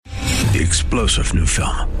the explosive new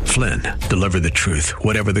film, Flynn, deliver the truth,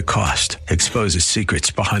 whatever the cost, exposes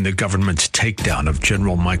secrets behind the government's takedown of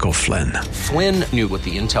General Michael Flynn. Flynn knew what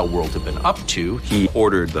the intel world had been up to. He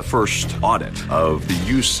ordered the first audit of the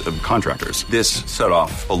use of contractors. This set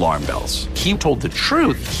off alarm bells. He told the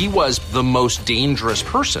truth. He was the most dangerous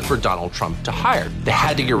person for Donald Trump to hire. They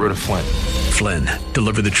had to get rid of Flynn. Flynn,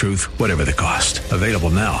 deliver the truth, whatever the cost. Available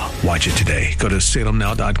now. Watch it today. Go to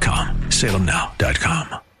salemnow.com.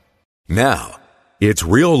 salemnow.com. Now, it's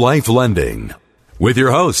Real Life Lending with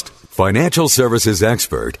your host, financial services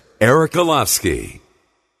expert, Eric Golofsky.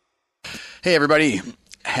 Hey, everybody.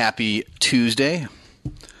 Happy Tuesday.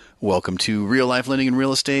 Welcome to Real Life Lending and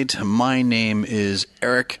Real Estate. My name is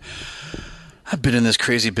Eric. I've been in this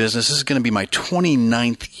crazy business. This is going to be my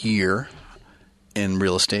 29th year in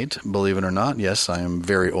real estate, believe it or not. Yes, I am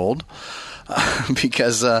very old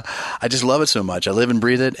because I just love it so much. I live and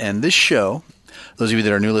breathe it. And this show, those of you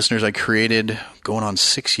that are new listeners, I created going on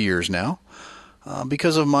 6 years now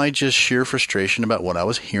because of my just sheer frustration about what I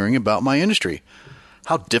was hearing about my industry.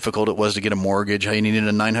 How difficult it was to get a mortgage, how you needed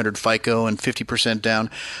a 900 FICO and 50% down.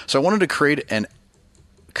 So I wanted to create an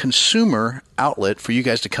consumer outlet for you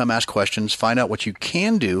guys to come ask questions, find out what you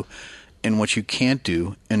can do and what you can't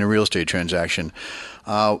do in a real estate transaction.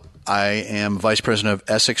 I am vice president of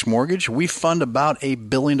Essex Mortgage. We fund about $1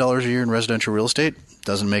 billion a year in residential real estate.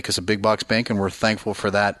 Doesn't make us a big box bank, and we're thankful for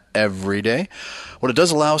that every day. What it does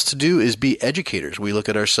allow us to do is be educators. We look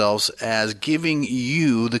at ourselves as giving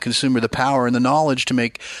you, the consumer, the power and the knowledge to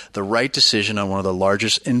make the right decision on one of the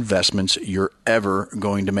largest investments you're ever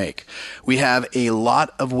going to make. We have a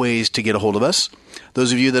lot of ways to get a hold of us.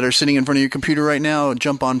 Those of you that are sitting in front of your computer right now,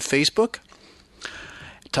 jump on Facebook.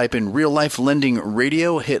 Type in Real Life Lending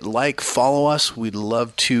Radio, hit like, follow us. We'd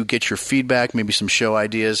love to get your feedback, maybe some show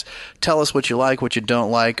ideas. Tell us what you like, what you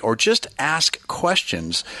don't like, or just ask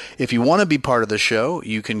questions. If you want to be part of the show,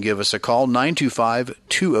 you can give us a call,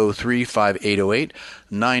 925-203-5808,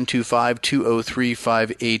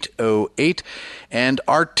 925-203-5808, and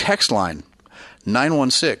our text line,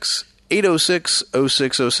 916-806-0606,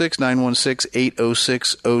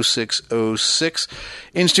 916-806-0606.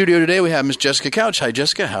 In studio today, we have Miss Jessica Couch. Hi,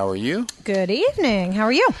 Jessica. How are you? Good evening. How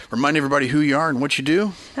are you? Remind everybody who you are and what you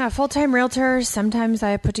do. Full-time realtor. Sometimes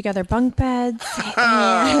I put together bunk beds.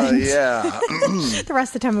 Yeah. The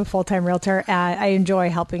rest of the time, I'm a full-time realtor. I enjoy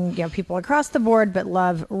helping people across the board, but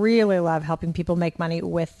really love helping people make money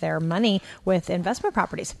with their money with investment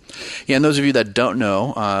properties. Yeah, and those of you that don't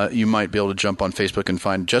know, you might be able to jump on Facebook and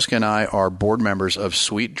find Jessica and I are board members of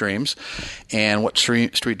Sweet Dreams. And what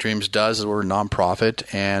Sweet Dreams does is we're a nonprofit,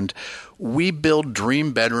 and we build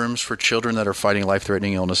dream bedrooms for children that are fighting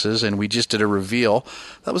life-threatening illnesses. And we just did a reveal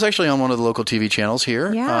that was actually on one of the local TV channels here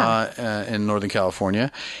in Northern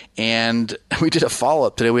California. And we did a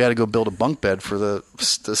follow-up today. We had to go build a bunk bed for the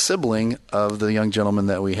sibling of the young gentleman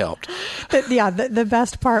that we helped. The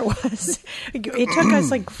best part was it took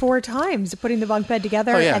us like 4 times putting the bunk bed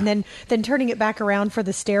together and then turning it back around for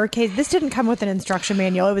the staircase. This didn't come with an instruction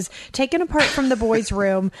manual. It was taken apart from the boys'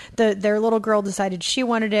 room. Their little girl decided she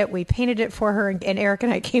wanted it. We painted it for her, and Eric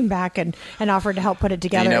and I came back and offered to help put it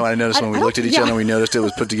together. I noticed when we looked at each other and we noticed it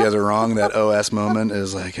was put together wrong. That OS moment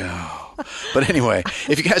is like, oh. But anyway,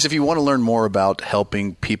 if you want to learn more about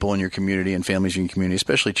helping people in your community and families in your community,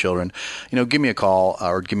 especially children, give me a call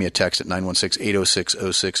or give me a text at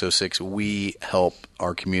 916-806-0606. We help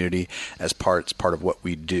our community as part of what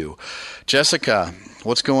we do. Jessica,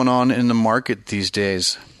 what's going on in the market these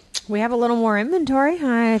days? We have a little more inventory.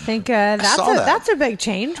 I think that's a big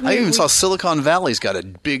change. I even saw Silicon Valley's got a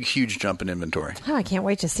big, huge jump in inventory. Oh, I can't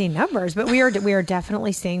wait to see numbers, but we are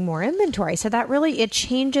definitely seeing more inventory. So that really, it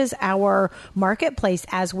changes our marketplace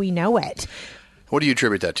as we know it. What do you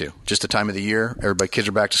attribute that to? Just the time of the year? Kids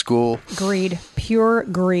are back to school? Greed. Pure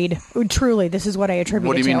greed. Truly, this is what I attribute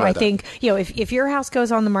what do you mean to. by that? Think, if your house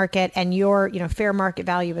goes on the market and your, fair market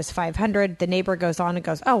value is $500, the neighbor goes on and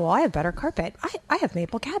goes, oh, well, I have better carpet. I have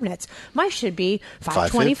maple cabinets. Mine should be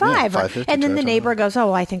 $525. And then the neighbor goes, oh,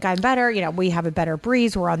 well, I think I'm better. We have a better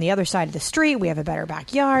breeze. We're on the other side of the street. We have a better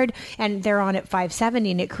backyard. And they're on at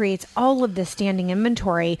 $570, and it creates all of this standing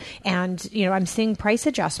inventory. And, I'm seeing price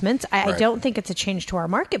adjustments. I don't think it's a change to our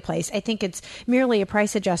marketplace. I think it's merely a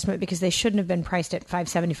price adjustment because they shouldn't have been priced at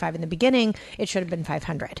 $575 in the beginning. It should have been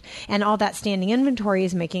 $500. And all that standing inventory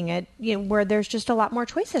is making it where there's just a lot more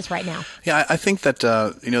choices right now. Yeah, I think that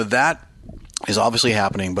that is obviously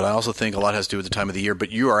happening, but I also think a lot has to do with the time of the year.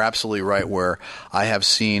 But you are absolutely right, where I have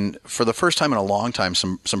seen, for the first time in a long time,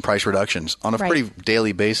 some price reductions on a pretty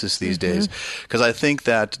daily basis these days. Because I think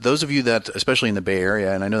that those of you that, especially in the Bay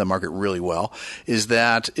Area, and I know that market really well, is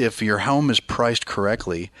that if your home is priced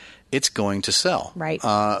correctly, it's going to sell. Right.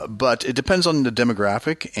 But it depends on the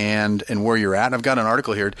demographic and where you're at. I've got an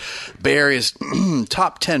article here, Bay Area's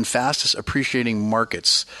top 10 fastest appreciating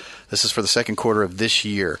markets. This is for the second quarter of this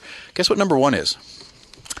year. Guess what number one is?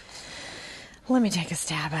 Let me take a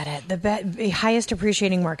stab at it. The highest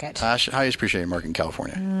appreciating market. Highest appreciating market in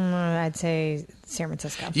California. I'd say San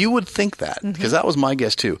Francisco. You would think that, because that was my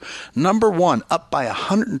guess too. Number one, up by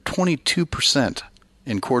 122%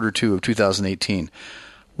 in quarter two of 2018.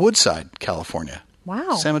 Woodside, California.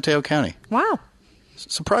 Wow. San Mateo County. Wow.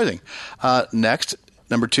 Surprising. Next,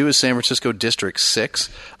 number two is San Francisco District 6,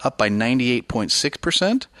 up by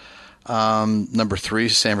 98.6%. Number three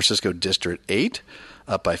is San Francisco District 8,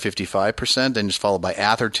 up by 55%. Then just followed by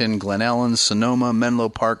Atherton, Glen Ellen, Sonoma, Menlo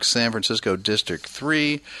Park, San Francisco District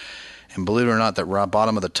 3. And believe it or not, that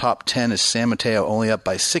bottom of the top 10 is San Mateo, only up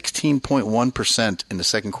by 16.1% in the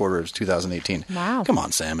second quarter of 2018. Wow. Come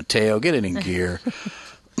on, San Mateo, get it in gear.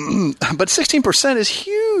 But 16% is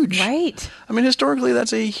huge. Right. I mean, historically,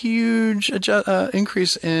 that's a huge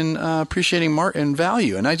increase in appreciating in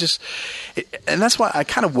value. And and that's why I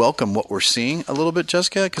kind of welcome what we're seeing a little bit,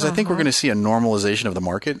 Jessica, because I think we're going to see a normalization of the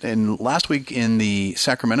market. And last week in the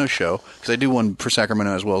Sacramento show, because I do one for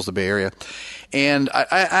Sacramento as well as the Bay Area, and I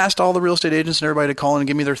asked all the real estate agents and everybody to call in and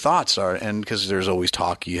give me their thoughts. And because there's always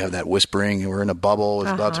talk, you have that whispering, we're in a bubble,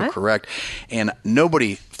 it's about to correct. And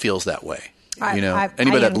nobody feels that way.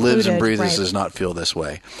 Anybody that lives and breathes this does not feel this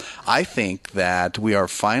way. I think that we are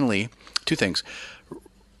finally, two things.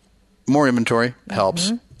 More inventory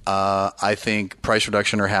helps. I think price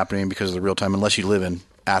reduction are happening because of the real time, unless you live in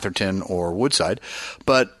Atherton or Woodside.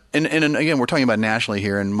 But and again, we're talking about nationally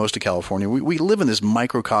here in most of California. We live in this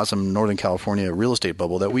microcosm Northern California real estate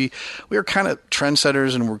bubble that we are kind of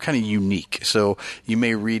trendsetters, and we're kind of unique. So you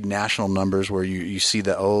may read national numbers where you see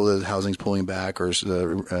that, the housing's pulling back, or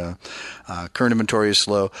the current inventory is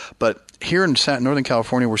slow. But here in Northern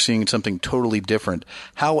California, we're seeing something totally different.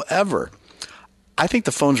 However, I think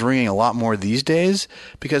the phone's ringing a lot more these days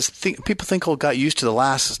because people got used to the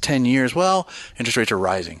last 10 years. Well, interest rates are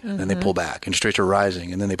rising, and then they pull back. Interest rates are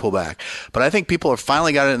rising, and then they pull back. But I think people have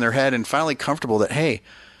finally got it in their head and finally comfortable that, hey,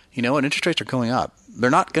 you know what, interest rates are going up. They're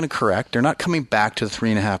not going to correct. They're not coming back to the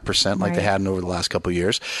 3.5% like they had over the last couple of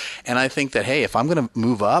years. And I think that, hey, if I'm going to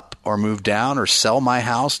move up or move down or sell my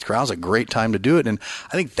house, now's a great time to do it. And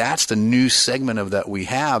I think that's the new segment of that we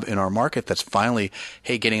have in our market that's finally,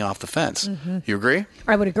 hey, getting off the fence. You agree?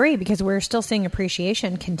 I would agree, because we're still seeing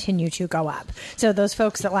appreciation continue to go up. So those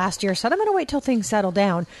folks that last year said, I'm going to wait till things settle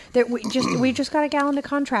down, that we just got a gal into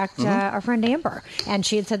contract, our friend Amber, and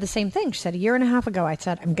she had said the same thing. She said, a year and a half ago, I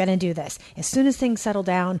said, I'm going to do this. As soon as things settle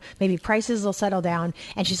down, maybe prices will settle down.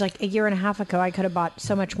 And she's like, a year and a half ago, I could have bought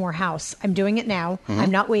so much more house. I'm doing it now.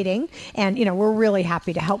 I'm not waiting. And, we're really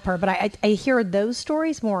happy to help her. But I hear those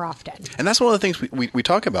stories more often. And that's one of the things we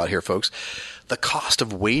talk about here, folks. The cost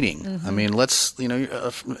of waiting. I mean, unless you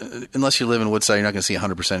live in Woodside, you're not going to see a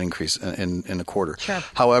 100% increase in a quarter. Sure.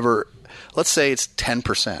 However, let's say it's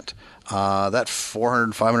 10%. That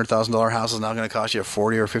 $400,000, $500,000 house is now going to cost you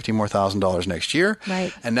 $40,000 or $50,000 more next year.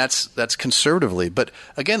 Right. And that's conservatively. But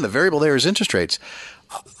again, the variable there is interest rates.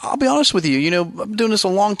 I'll be honest with you. I'm doing this a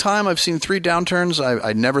long time. I've seen 3 downturns.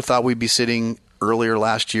 I never thought we'd be sitting earlier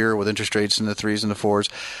last year with interest rates in the 3s and the 4s.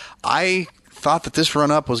 I thought that this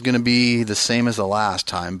run up was going to be the same as the last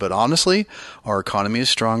time. But honestly, our economy is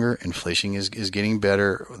stronger. Inflation is getting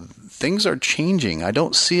better. Things are changing. I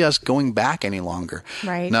don't see us going back any longer.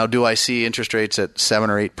 Right. Now, do I see interest rates at 7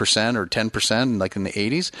 or 8% or 10% like in the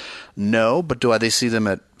 80s? No. But do I see them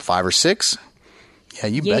at 5 or 6? Yeah,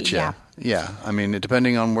 you betcha. Yeah. I mean,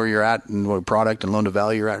 depending on where you're at and what product and loan to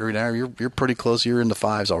value you're at right now, you're pretty close. You're in the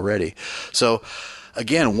 5s already. So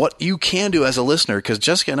again, what you can do as a listener, because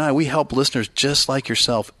Jessica and I, we help listeners just like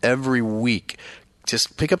yourself every week.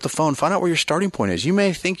 Just pick up the phone, find out where your starting point is. You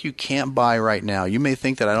may think you can't buy right now. You may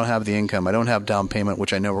think that I don't have the income, I don't have down payment,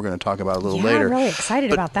 which I know we're going to talk about a little later. I'm really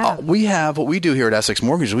excited about that. What we do here at Essex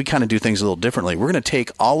Mortgage is we kind of do things a little differently. We're going to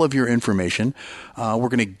take all of your information. We're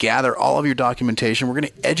going to gather all of your documentation. We're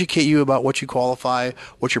going to educate you about what you qualify,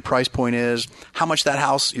 what your price point is, how much that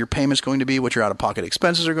house, your payment's going to be, what your out-of-pocket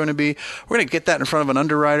expenses are going to be. We're going to get that in front of an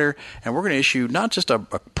underwriter, and we're going to issue not just a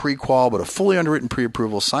pre-qual, but a fully underwritten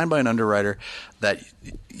pre-approval signed by an underwriter that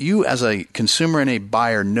you as a consumer and a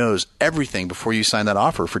buyer knows everything before you sign that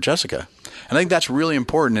offer for Jessica. And I think that's really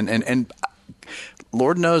important. And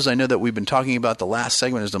Lord knows I know that we've been talking about the last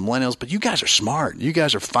segment as the millennials, but you guys are smart. You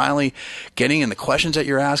guys are finally getting in the questions that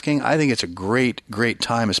you're asking. I think it's a great, great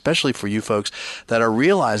time, especially for you folks that are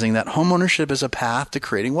realizing that homeownership is a path to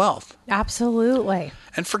creating wealth. Absolutely.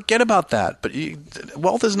 And forget about that. But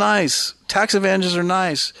wealth is nice. Tax advantages are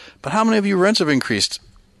nice. But how many of you rents have increased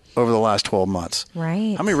over the last 12 months?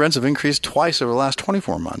 Right. How many rents have increased twice over the last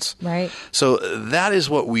 24 months? Right. So that is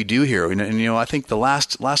what we do here. And I think the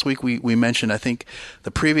last week we mentioned, I think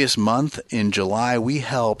the previous month in July, we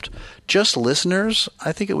helped just listeners,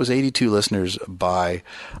 I think it was 82 listeners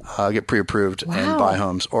get pre-approved and buy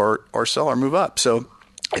homes or sell or move up. So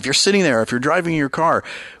if you're sitting there, if you're driving your car,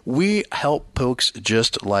 we help folks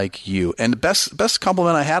just like you. And the best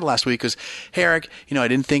compliment I had last week was, hey, Eric, I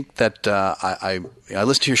didn't think that I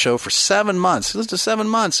listened to your show for 7 months. He listened to 7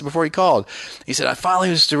 months before he called. He said, I finally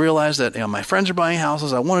was to realize that my friends are buying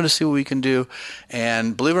houses. I wanted to see what we can do.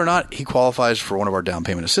 And believe it or not, he qualifies for one of our down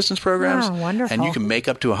payment assistance programs. Wow, wonderful. And you can make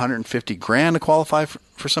up to $150,000 to qualify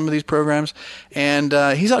for some of these programs. And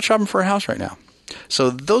he's out shopping for a house right now. So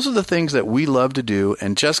those are the things that we love to do,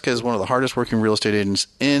 and Jessica is one of the hardest working real estate agents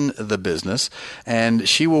in the business, and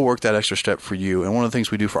she will work that extra step for you. And one of the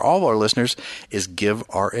things we do for all of our listeners is give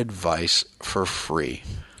our advice for free.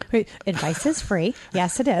 Advice is free.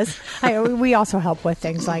 Yes, it is. We also help with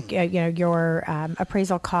things like your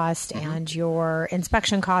appraisal cost and your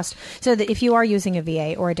inspection cost, so that if you are using a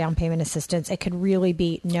VA or a down payment assistance, it could really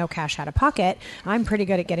be no cash out of pocket. I'm pretty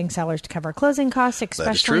good at getting sellers to cover closing costs,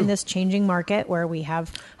 especially in this changing market where we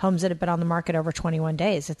have homes that have been on the market over 21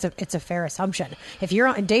 days. It's a fair assumption. If you're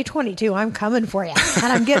on day 22, I'm coming for you,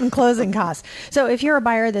 and I'm getting closing costs. So if you're a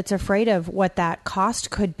buyer that's afraid of what that cost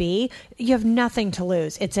could be, you have nothing to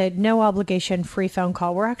lose. It's a no obligation free phone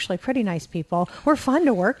call. We're actually pretty nice people. We're fun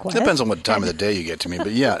to work with. It depends on what time of the day you get to me,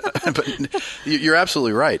 but yeah, but you're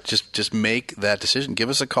absolutely right. Just make that decision. Give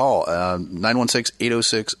us a call,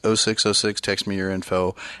 916-806-0606. Text me your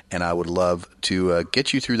info, and I would love to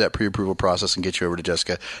get you through that pre-approval process and get you over to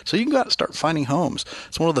Jessica so you can go out and start finding homes.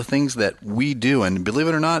 It's one of the things that we do, and believe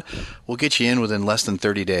it or not, we'll get you in within less than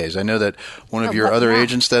 30 days. I know that one of your other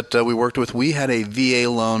agents that we worked with, we had a VA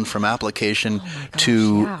loan from application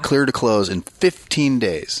to clear to close in 15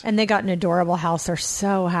 days. And they got an adorable house. They're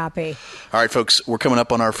so happy. All right, folks, we're coming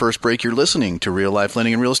up on our first break. You're listening to Real Life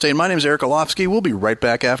Lending and Real Estate. My name is Eric Olofsky. We'll be right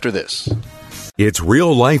back after this. It's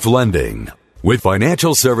Real Life Lending with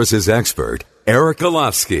financial services expert Eric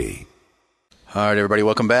Olofsky. All right, everybody,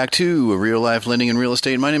 welcome back to Real Life Lending and Real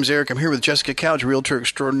Estate. My name is Eric. I'm here with Jessica Couch, Realtor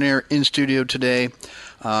Extraordinaire, in studio today.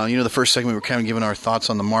 The first segment, we were kind of giving our thoughts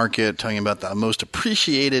on the market, talking about the most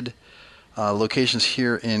appreciated locations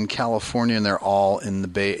here in California, and they're all in the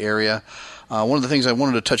Bay Area. One of the things I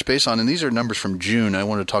wanted to touch base on, and these are numbers from June, I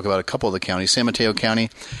wanted to talk about a couple of the counties. San Mateo County,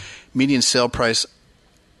 median sale price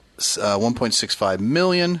 $1.65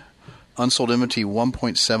 million, unsold inventory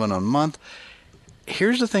 1.7 on month.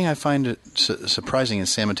 Here's the thing I find surprising in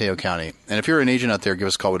San Mateo County, and if you're an agent out there, give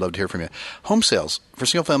us a call. We'd love to hear from you. Home sales for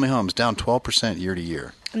single-family homes down 12% year to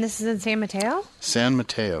year. And this is in San Mateo? San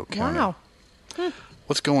Mateo County. Wow.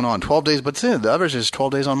 What's going on? 12 days, but the average is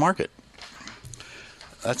 12 days on market.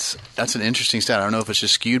 That's an interesting stat. I don't know if it's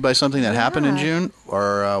just skewed by something that happened in June,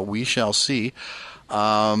 or we shall see.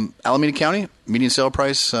 Alameda County, median sale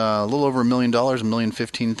price a little over $1 million,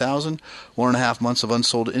 $1,015,000. 1.5 months of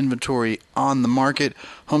unsold inventory on the market.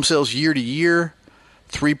 Home sales year to year,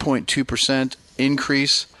 3.2%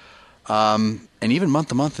 increase. And even month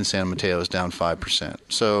to month in San Mateo is down 5%.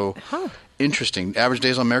 So interesting. Average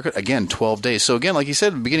days on market, again, 12 days. So again, like you said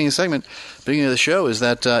at the beginning of the segment, beginning of the show, is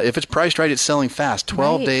that if it's priced right, it's selling fast.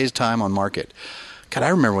 12 days time on market. God, I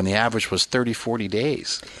remember when the average was 30, 40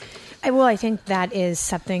 days. Well, I think that is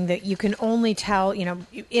something that you can only tell,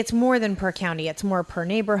 it's more than per county. It's more per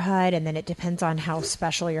neighborhood, and then it depends on how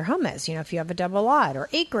special your home is. If you have a double lot or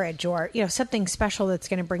acreage or, something special that's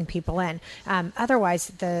going to bring people in.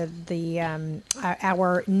 Otherwise,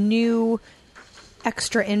 our new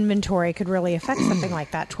extra inventory could really affect something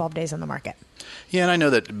like that 12 days on the market. Yeah, and I know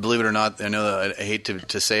that, believe it or not, I know that I hate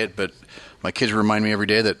to say it, but my kids remind me every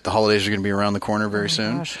day that the holidays are going to be around the corner very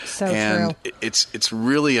soon. Gosh, so and true. It's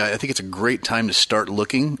really, I think it's a great time to start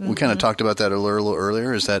looking. We kind of talked about that a little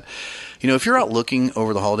earlier, is that, if you're out looking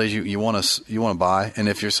over the holidays, you want to buy, and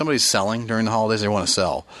if you're somebody's selling during the holidays, they want to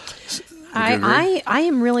sell. I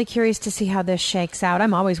am really curious to see how this shakes out.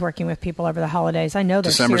 I'm always working with people over the holidays. I know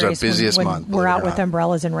they're December's our serious busiest when month. We're out with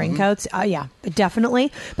umbrellas and raincoats. Yeah,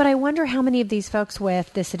 definitely. But I wonder how many of these folks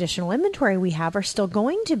with this additional inventory we have are still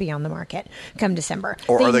going to be on the market come December.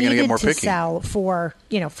 Or are they going to get more picky? Sell for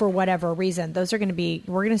whatever reason. Those are going to be.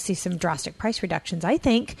 We're going to see some drastic price reductions, I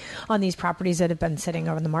think, on these properties that have been sitting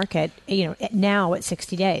over the market. Now at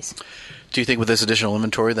 60 days. Do you think with this additional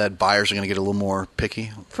inventory that buyers are going to get a little more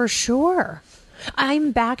picky? For sure.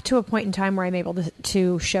 I'm back to a point in time where I'm able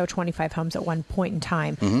to show 25 homes at one point in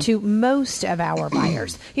time to most of our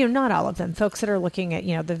buyers. Not all of them. Folks that are looking at,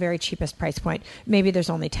 the very cheapest price point, maybe there's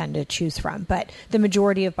only 10 to choose from. But the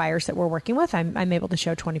majority of buyers that we're working with, I'm able to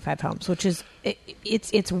show 25 homes, which is,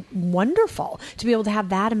 it's wonderful to be able to have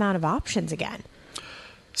that amount of options again.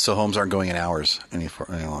 So homes aren't going in hours any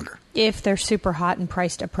longer. If they're super hot and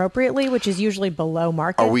priced appropriately, which is usually below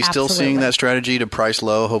market. Are we still seeing that strategy to price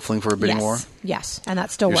low, hoping for a bidding war? Yes, and that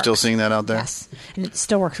still works. You're still seeing that out there? Yes, and it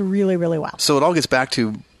still works really, really well. So it all gets back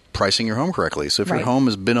to pricing your home correctly. So if your home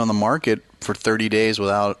has been on the market for 30 days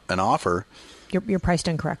without an offer, you're priced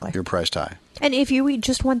incorrectly. You're priced high. And if you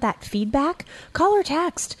just want that feedback, call or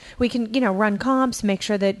text. We can, run comps, make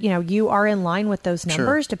sure that, you are in line with those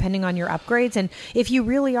numbers depending on your upgrades. And if you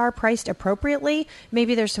really are priced appropriately,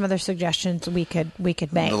 maybe there's some other suggestions we could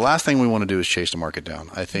make. The last thing we want to do is chase the market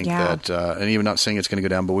down. I think that, and even not saying it's going to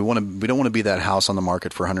go down, but we don't want to be that house on the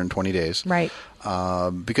market for 120 days. Right.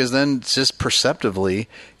 Because then just perceptively,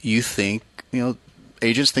 you think,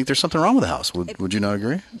 agents think there's something wrong with the house. Would you not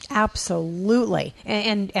agree? Absolutely.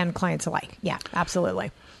 And clients alike. Yeah, absolutely.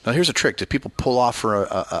 Now, here's a trick. Do people pull off for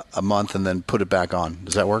a month and then put it back on?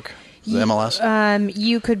 Does that work? The MLS?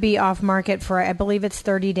 You could be off market for, I believe it's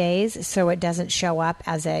 30 days, so it doesn't show up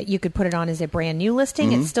you could put it on as a brand new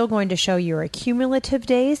listing. It's still going to show your accumulative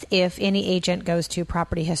days if any agent goes to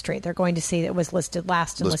property history. They're going to see that it was listed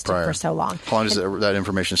last and listed for so long. How long does that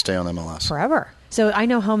information stay on the MLS? Forever. So I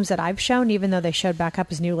know homes that I've shown, even though they showed back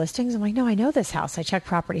up as new listings, I'm like, no, I know this house. I checked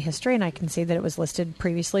property history, and I can see that it was listed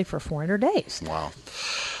previously for 400 days. Wow.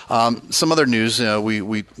 Some other news. We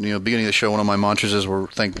beginning of the show, one of my mantras is,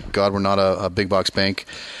 thank God we're not a big box bank.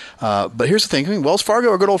 But here's the thing. Wells Fargo,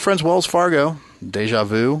 our good old friends Wells Fargo, deja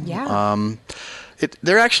vu. Yeah.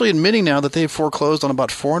 They're actually admitting now that they've foreclosed on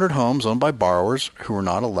about 400 homes owned by borrowers who were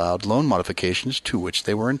not allowed loan modifications to which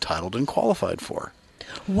they were entitled and qualified for.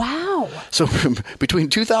 Wow. So between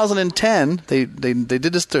 2010, they did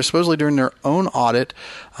this supposedly during their own audit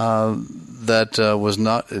that was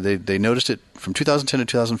not, they noticed it from 2010 to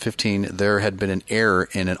 2015, there had been an error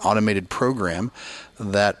in an automated program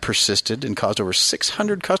that persisted and caused over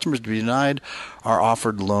 600 customers to be denied or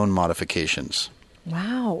offered loan modifications.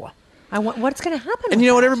 Wow. What's going to happen? And you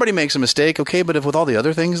know what? Everybody makes a mistake, okay? But with all the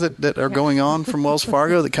other things that are going on from Wells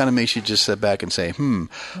Fargo, that kind of makes you just sit back and say, Wow.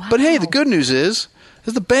 But hey, the good news is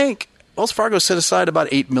the bank, Wells Fargo set aside about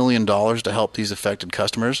 $8 million to help these affected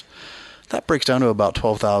customers. That breaks down to about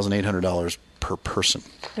 $12,800 per person.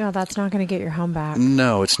 No, that's not going to get your home back.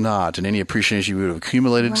 No, it's not. And any appreciation you would have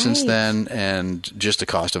accumulated since then, and just the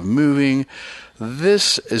cost of moving.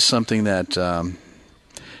 This is something that,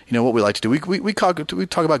 what we like to do. We talk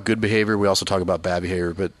about good behavior. We also talk about bad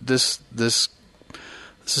behavior. But this is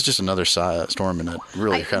just another storm, and it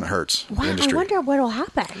really kind of hurts the industry. I wonder what will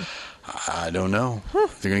happen. I don't know. You're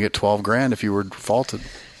going to get $12,000 if you were faulted.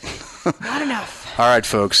 Not enough. All right,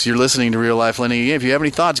 folks. You're listening to Real Life Lending. If you have any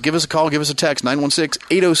thoughts, give us a call. Give us a text.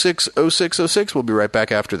 916-806-0606. We'll be right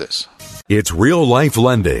back after this. It's Real Life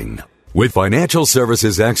Lending with financial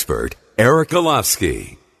services expert Eric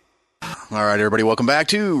Olofsky. All right, everybody. Welcome back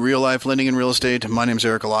to Real Life Lending and Real Estate. My name is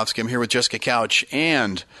Eric Olofsky. I'm here with Jessica Couch,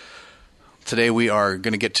 and today we are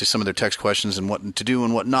going to get to some of their text questions and what to do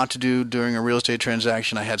and what not to do during a real estate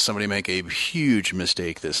transaction. I had somebody make a huge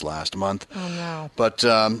mistake this last month. Oh, no. But,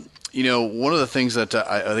 one of the things that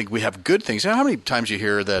I think we have good things. How many times you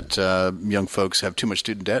hear that young folks have too much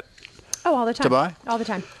student debt? Oh, all the time. To buy? All the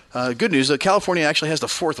time. Good news, California actually has the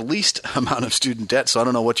fourth least amount of student debt, so I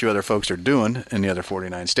don't know what you other folks are doing in the other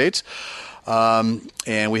 49 states.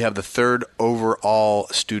 And we have the third overall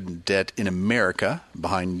student debt in America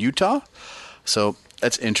behind Utah. So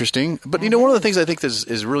that's interesting. But, one of the things I think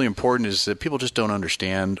is really important is that people just don't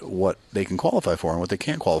understand what they can qualify for and what they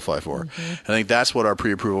can't qualify for. Mm-hmm. I think that's what our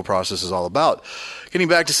pre-approval process is all about. Getting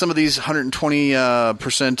back to some of these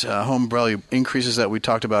 120% home value increases that we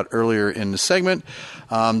talked about earlier in the segment,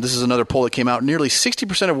 this is another poll that came out. Nearly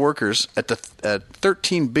 60% of workers at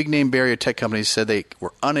 13 big-name Bay Area tech companies said they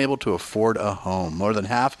were unable to afford a home. More than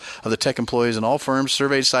half of the tech employees in all firms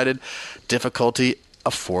surveyed cited difficulty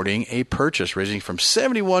affording a purchase, ranging from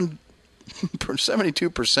 71%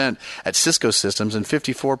 72% at Cisco Systems and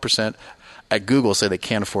 54% at Google say they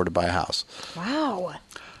can't afford to buy a house. Wow.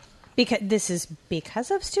 Because this is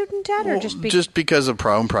because of student debt, or just because of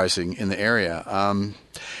home pricing in the area.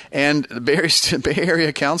 And the Bay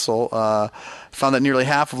Area Council found that nearly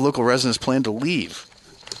half of local residents plan to leave.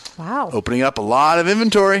 Wow. Opening up a lot of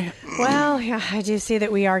inventory. Well, yeah, I do see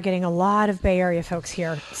that we are getting a lot of Bay Area folks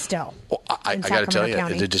here still. Well, I got to tell you,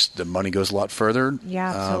 the money goes a lot further. Yeah,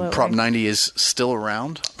 absolutely. Prop 90 is still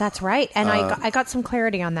around. That's right. And I got some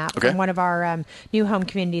clarity on that from one of our new home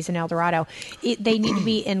communities in El Dorado. They need to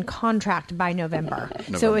be in contract by November.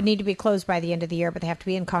 So it would need to be closed by the end of the year, but they have to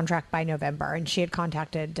be in contract by November. And she had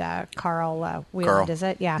contacted Carl Wheeland, is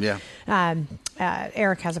it? Yeah.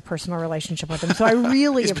 Eric has a personal relationship with him, so I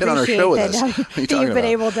really appreciate that you've been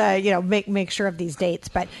able to, make sure of these dates.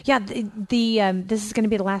 But yeah, this is going to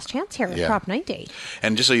be the last chance here with Prop 90.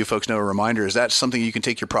 And just so you folks know, a reminder is that's something you can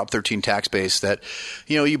take your Prop 13 tax base that,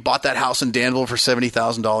 you bought that house in Danville for $70,000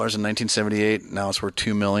 in 1978. Now it's worth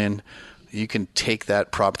 $2 million. You can take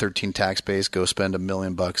that Prop 13 tax base, go spend $1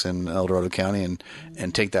 million in El Dorado County,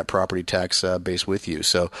 and take that property tax base with you.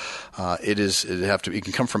 So it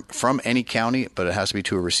can come from any county, but it has to be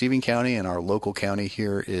to a receiving county, and our local county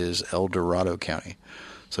here is El Dorado County.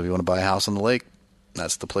 So if you want to buy a house on the lake,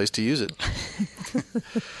 that's the place to use it.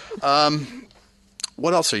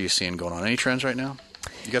 What else are you seeing going on? Any trends right now?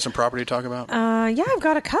 You got some property to talk about? Yeah, I've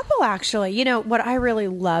got a couple, actually. What I really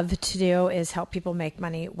love to do is help people make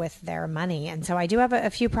money with their money. And so I do have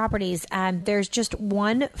a few properties. There's just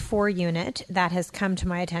one 4-unit that has come to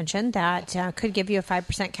my attention that could give you a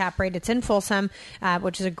 5% cap rate. It's in Folsom,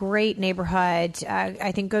 which is a great neighborhood.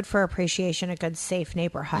 I think good for appreciation, a good, safe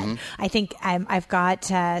neighborhood. Mm-hmm. I think I've got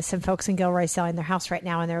some folks in Gilroy selling their house right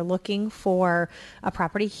now, and they're looking for a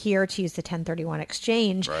property here to use the 1031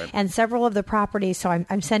 exchange. Right. And several of the properties, so I'm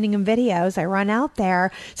sending them videos. I run out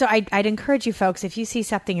there. So I'd encourage you folks, if you see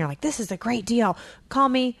something, you're like, this is a great deal, call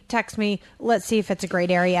me, text me. Let's see if it's a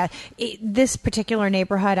great area. This particular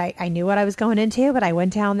neighborhood, I knew what I was going into, but I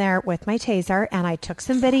went down there with my taser and I took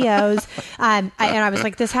some videos. And I was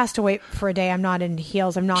like, this has to wait for a day. I'm not in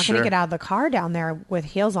heels. I'm not going to get out of the car down there with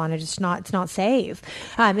heels on. It's not safe.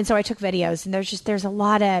 And so I took videos, and there's a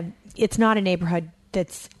lot of, it's not a neighborhood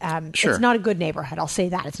that's it's not a good neighborhood. I'll say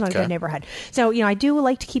that. It's not a good neighborhood. So, I do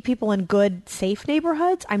like to keep people in good, safe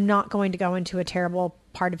neighborhoods. I'm not going to go into a terrible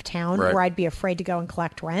part of town where I'd be afraid to go and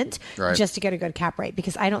collect rent just to get a good cap rate,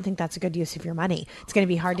 because I don't think that's a good use of your money. It's going to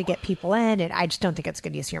be hard to get people in, and I just don't think it's a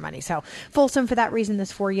good use of your money. So Folsom, for that reason,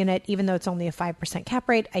 this 4-unit, even though it's only a 5% cap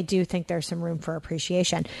rate, I do think there's some room for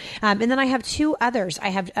appreciation. And then I have two others. I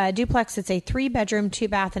have a duplex. It's a 3-bedroom,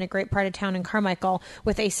 2-bath in a great part of town in Carmichael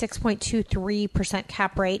with a 6.23%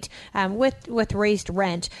 cap rate with raised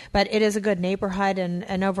rent, but it is a good neighborhood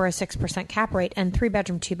and over a 6% cap rate, and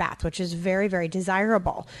 3-bedroom, 2-bath, which is very, very desirable.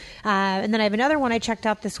 And then I have another one I checked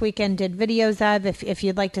out this weekend, did videos of. If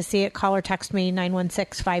you'd like to see it, call or text me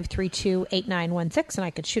 916-532-8916, and I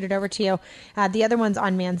could shoot it over to you. The other one's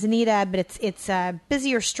on Manzanita, but it's a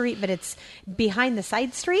busier street, but it's behind the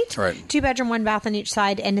side street. Right. 2-bedroom, 1-bath on each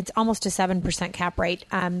side, and it's almost a 7% cap rate.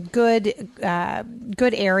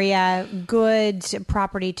 Good area, good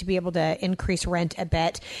property to be able to increase rent a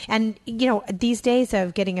bit. And these days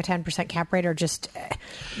of getting a 10% cap rate are just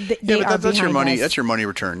that's your money. That's your money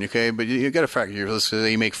return, okay? But you got to factor. Let's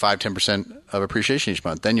say you make 5-10% of appreciation each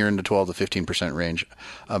month, then you're in the 12 to 15% range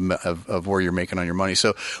of where you're making on your money.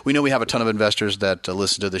 So we know we have a ton of investors that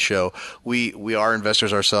listen to the show. We are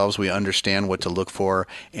investors ourselves. We understand what to look for,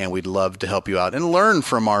 and we'd love to help you out and learn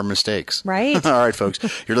from our mistakes. Right. All right, folks.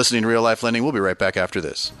 You're listening to Real Life Lending. We'll be right back after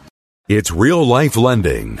this. It's Real Life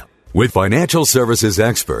Lending with financial services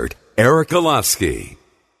expert Eric Olofsky.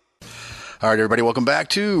 All right, everybody, welcome back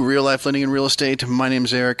to Real Life Lending and Real Estate. My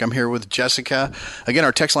name's Eric. I'm here with Jessica. Again,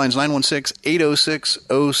 our text line is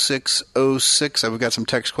 916-806-0606. We've got some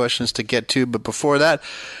text questions to get to, but before that,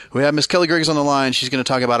 we have Miss Kelly Griggs on the line. She's going to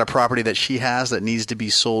talk about a property that she has that needs to be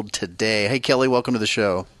sold today. Hey, Kelly, welcome to the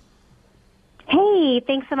show. Hey,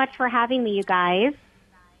 thanks so much for having me, you guys.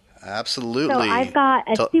 Absolutely. So I've got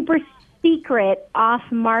a super secret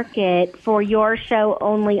off-market for your show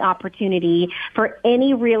only opportunity for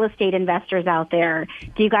any real estate investors out there.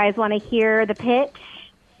 Do you guys want to hear the pitch?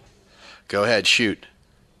 Go ahead, shoot.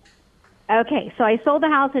 Okay, so I sold the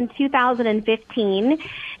house in 2015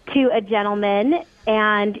 to a gentleman,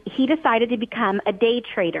 and he decided to become a day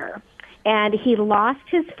trader. And he lost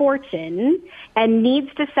his fortune and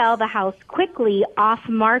needs to sell the house quickly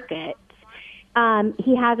off-market.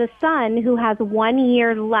 He has a son who has 1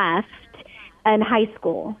 year left in high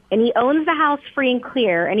school, and he owns the house free and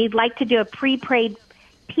clear, and he'd like to do a prepaid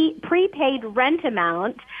prepaid rent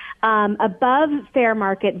amount above fair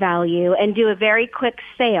market value and do a very quick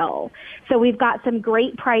sale. So we've got some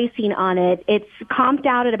great pricing on it. It's comped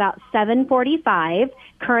out at about $745,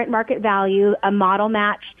 current market value, a model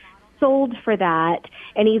match sold for that,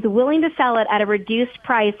 and he's willing to sell it at a reduced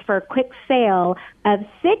price for a quick sale of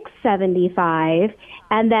 $675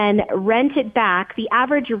 and then rent it back. The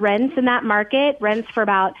average rents in that market rents for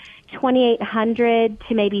about $2,800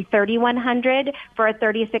 to maybe $3,100 for a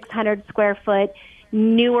 3,600 square foot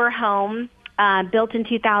newer home, built in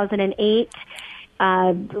 2008.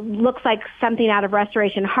 Looks like something out of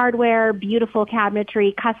Restoration Hardware, beautiful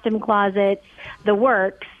cabinetry, custom closets, the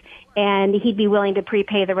works. And he'd be willing to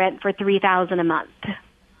prepay the rent for $3,000 a month.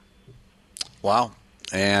 Wow.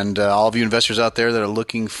 And all of you investors out there that are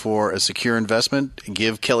looking for a secure investment,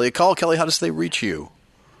 give Kelly a call. Kelly, how does they reach you?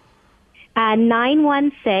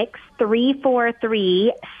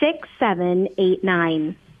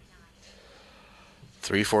 916-343-6789.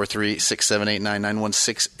 343-6789,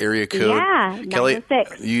 916 area code. Yeah, Kelly,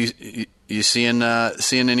 916. you seeing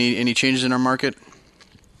any changes in our market?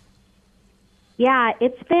 Yeah,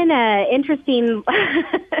 it's been an interesting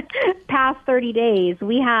past 30 days.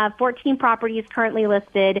 We have 14 properties currently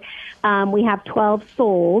listed. We have 12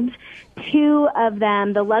 sold. 2 of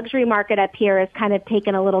them, the luxury market up here has kind of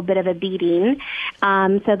taken a little bit of a beating.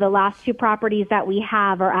 So the last 2 properties that we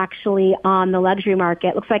have are actually on the luxury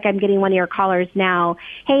market. Looks like I'm getting one of your callers now.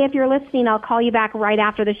 Hey, if you're listening, I'll call you back right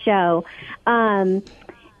after the show.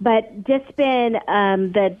 But just been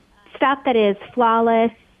the stuff that is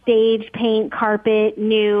flawless, stage, paint, carpet,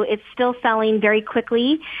 new. It's still selling very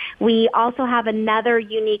quickly. We also have another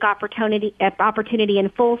unique opportunity in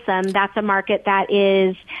Folsom. That's a market that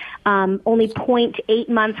is only 0.8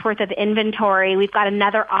 months worth of inventory. We've got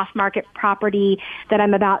another off-market property that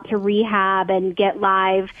I'm about to rehab and get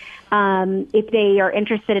live. If they are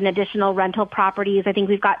interested in additional rental properties, I think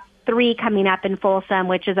we've got 3 coming up in Folsom,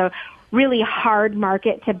 which is a really hard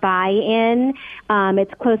market to buy in.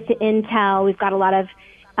 It's close to Intel. We've got a lot of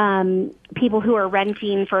people who are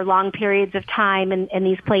renting for long periods of time in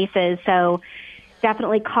these places. So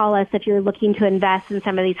definitely call us if you're looking to invest in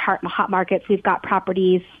some of these hot markets. We've got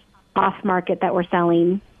properties off market that we're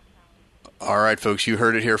selling. All right, folks, you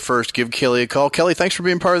heard it here first. Give Kelly a call. Kelly, thanks for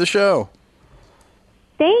being part of the show.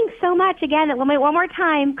 Thanks so much. Again, one more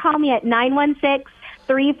time, call me at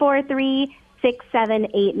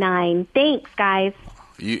 916-343-6789. Thanks, guys.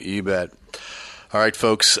 You bet. All right,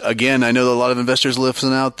 folks. Again, I know that a lot of investors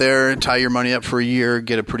listen out there. Tie your money up for a year,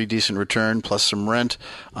 get a pretty decent return plus some rent.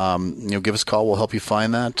 Give us a call. We'll help you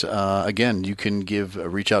find that. Again, you can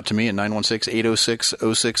reach out to me at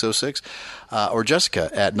 916-806-0606 or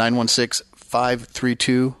Jessica at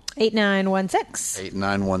 916-532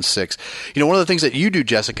 8916. One of the things that you do,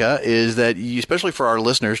 Jessica, is that you, especially for our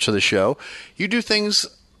listeners to the show, you do things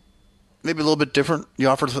maybe a little bit different. You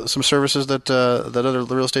offer some services that other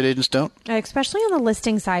real estate agents don't? Especially on the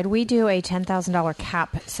listing side, we do a $10,000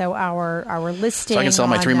 cap. So our listing... So I can sell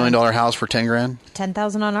my $3 million house for $10,000?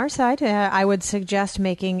 $10,000 on our side. I would suggest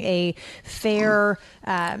making a fair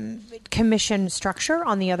commission structure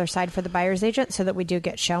on the other side for the buyer's agent so that we do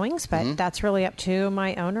get showings. But that's really up to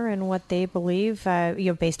my owner and what they believe,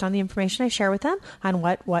 based on the information I share with them on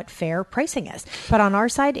what fair pricing is. But on our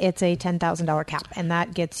side, it's a $10,000 cap, and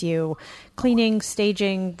that gets you cleaning,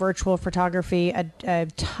 staging, virtual photography, a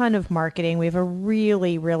ton of marketing. We have a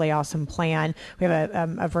really, really awesome plan. We have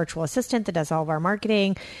a virtual assistant that does all of our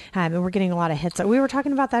marketing, and we're getting a lot of hits. We were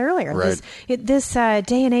talking about that earlier. Right. This day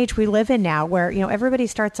and age we live in now, where everybody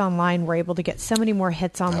starts online, we're able to get so many more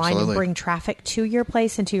hits online. Absolutely. And bring traffic to your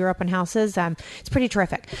place and to your open houses. It's pretty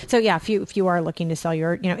terrific. So yeah, if you are looking to sell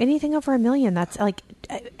your anything over $1 million, that's like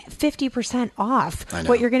 50% off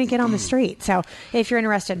what you're going to get on the street. So if you're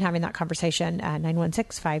interested in having that conversation,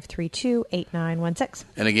 916-532-8916.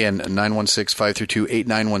 And again,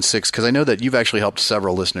 916-532-8916, because I know that you've actually helped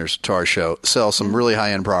several listeners to our show sell some really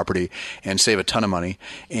high-end property and save a ton of money.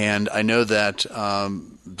 And I know that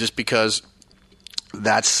just because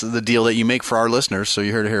that's the deal that you make for our listeners, so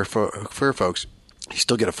you heard it here for folks, you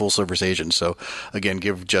still get a full-service agent. So again,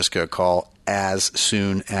 give Jessica a call as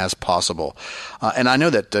soon as possible. And I know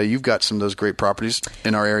that you've got some of those great properties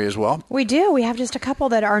in our area as well. We do. We have just a couple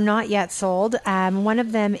that are not yet sold. One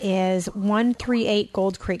of them is 138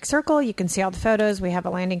 Gold Creek Circle. You can see all the photos. We have a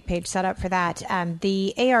landing page set up for that.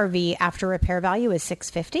 The ARV after repair value is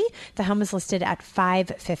 $650. The home is listed at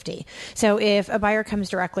 $550. So if a buyer comes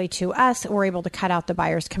directly to us, we're able to cut out the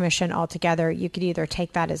buyer's commission altogether. You could either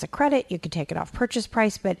take that as a credit, you could take it off purchase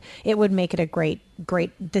price, but it would make it a great,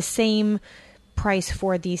 the same price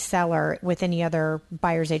for the seller with any other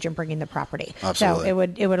buyer's agent bringing the property. Absolutely. So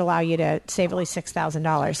it would allow you to save at least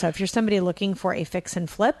 $6,000. So if you're somebody looking for a fix and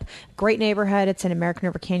flip, great neighborhood. It's in American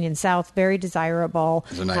River Canyon South, very desirable.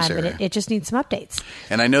 It's a nice area. It just needs some updates.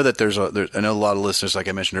 And I know that I know a lot of listeners, like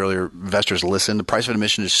I mentioned earlier, investors listen. The price of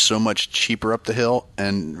admission is so much cheaper up the hill,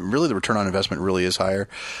 and really the return on investment really is higher.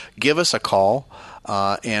 Give us a call.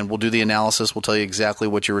 And we'll do the analysis. We'll tell you exactly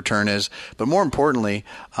what your return is. But more importantly,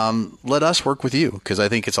 let us work with you, because I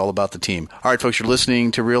think it's all about the team. All right, folks, you're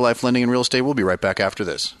listening to Real Life Lending and Real Estate. We'll be right back after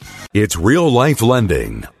this. It's Real Life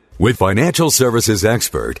Lending with financial services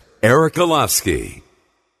expert Eric Golofsky.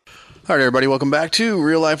 All right, everybody, welcome back to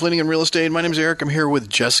Real Life Lending and Real Estate. My name is Eric. I'm here with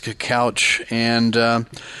Jessica Couch. And one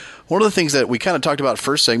of the things that we kind of talked about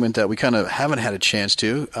first segment that we kind of haven't had a chance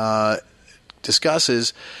to discuss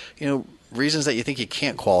is, reasons that you think you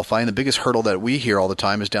can't qualify. And the biggest hurdle that we hear all the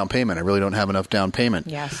time is down payment. I really don't have enough down payment.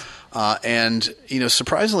 Yes. And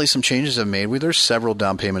surprisingly, some changes have made. There's several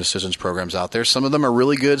down payment assistance programs out there. Some of them are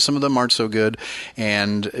really good. Some of them aren't so good.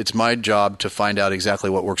 And it's my job to find out exactly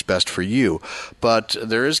what works best for you. But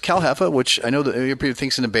there is CalHEFA, which I know that everybody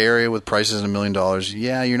thinks in the Bay Area with prices in $1 million.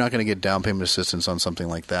 Yeah, you're not going to get down payment assistance on something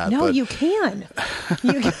like that. No, you can.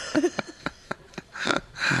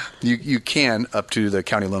 You can up to the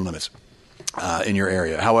county loan limits. In your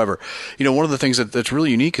area. However, one of the things that's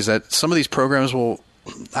really unique is that some of these programs will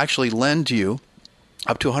actually lend you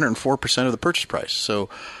up to 104% of the purchase price. So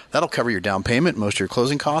that'll cover your down payment, most of your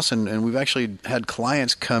closing costs, and we've actually had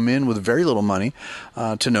clients come in with very little money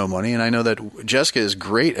to no money. And I know that Jessica is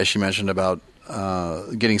great, as she mentioned, about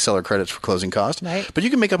getting seller credits for closing costs, right. But you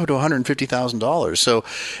can make up to $150,000. So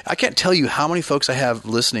I can't tell you how many folks I have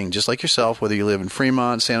listening, just like yourself, whether you live in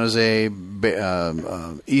Fremont, San Jose,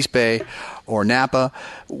 East Bay, or Napa.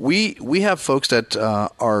 We have folks that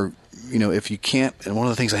are, if you can't, and one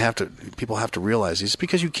of the things people have to realize is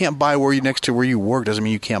because you can't buy next to where you work doesn't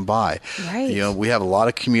mean you can't buy. Right. We have a lot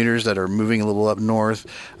of commuters that are moving a little up north,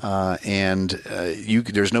 and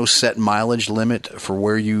there's no set mileage limit for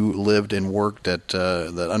where you lived and worked that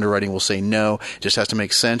underwriting will say no. It just has to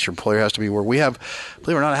make sense. Your employer has to be where we have,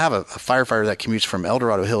 believe it or not, I have a firefighter that commutes from El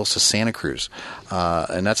Dorado Hills to Santa Cruz,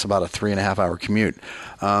 and that's about a 3.5-hour commute.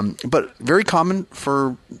 But very common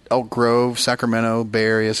for Elk Grove, Sacramento, Bay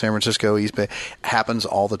Area, San Francisco, East Bay, happens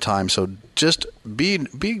all the time. So just be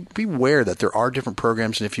aware that there are different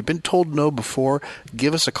programs. And if you've been told no before,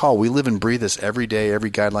 give us a call. We live and breathe this every day,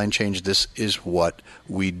 every guideline change. This is what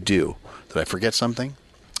we do. Did I forget something?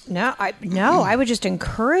 No, I would just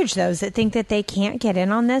encourage those that think that they can't get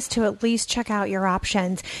in on this to at least check out your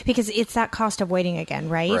options, because it's that cost of waiting again,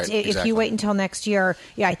 right? Exactly. If you wait until next year,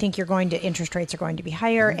 I think interest rates are going to be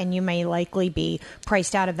higher, and you may likely be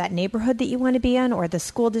priced out of that neighborhood that you want to be in or the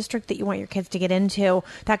school district that you want your kids to get into.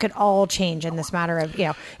 That could all change in this matter of,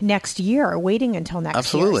 next year, waiting until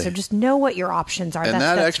next year. So just know what your options are. And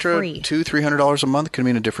that extra free. $200-$300 a month could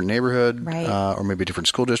mean a different neighborhood, right. Or maybe a different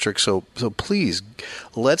school district. So please,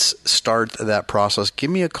 let's start that process. Give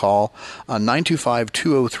me a call on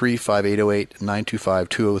 925-203-5808,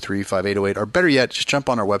 925-203-5808, or better yet, just jump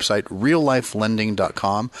on our website,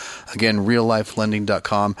 reallifelending.com. Again,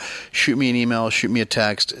 reallifelending.com. Shoot me an email, shoot me a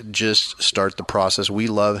text, just start the process. We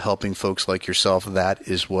love helping folks like yourself. That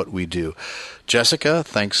is what we do. Jessica,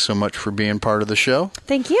 thanks so much for being part of the show.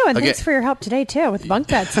 Thank you, and thanks for your help today, too, with bunk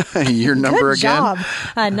beds. Your number Good again? Good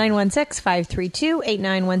job.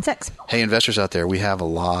 916-532-8916. Hey, investors out there, we have a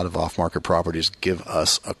lot of off-market properties. Give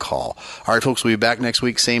us a call. All right, folks, we'll be back next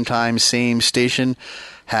week, same time, same station.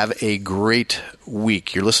 Have a great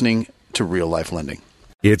week. You're listening to Real Life Lending.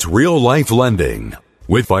 It's Real Life Lending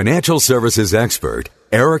with financial services expert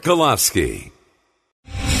Eric Golofsky.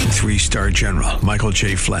 3-star General Michael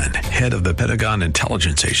J. Flynn, head of the Pentagon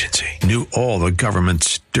Intelligence Agency, knew all the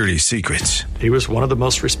government's dirty secrets. He was one of the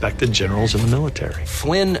most respected generals in the military.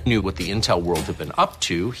 Flynn knew what the intel world had been up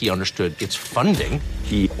to. He understood its funding.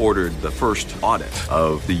 He ordered the first audit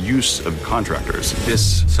of the use of contractors.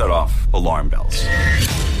 This set off alarm bells.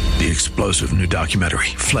 The explosive new documentary,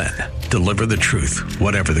 Flynn, Deliver the Truth,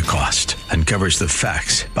 Whatever the Cost, uncovers the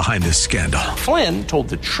facts behind this scandal. Flynn told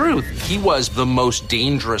the truth. He was the most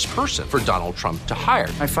dangerous person for Donald Trump to hire.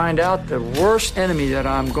 I find out the worst enemy that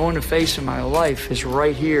I'm going to face in my life is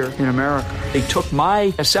right here in America. They took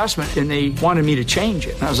my assessment and they wanted me to change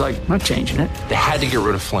it. And I was like, I'm not changing it. They had to get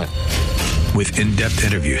rid of Flynn. With in-depth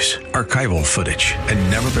interviews, archival footage,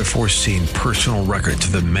 and never-before-seen personal records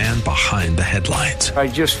of the man behind the headlines. I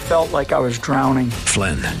just felt like I was drowning.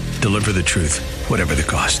 Flynn, Deliver the Truth, Whatever the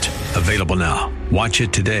Cost. Available now. Watch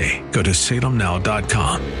it today. Go to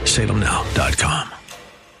salemnow.com. salemnow.com.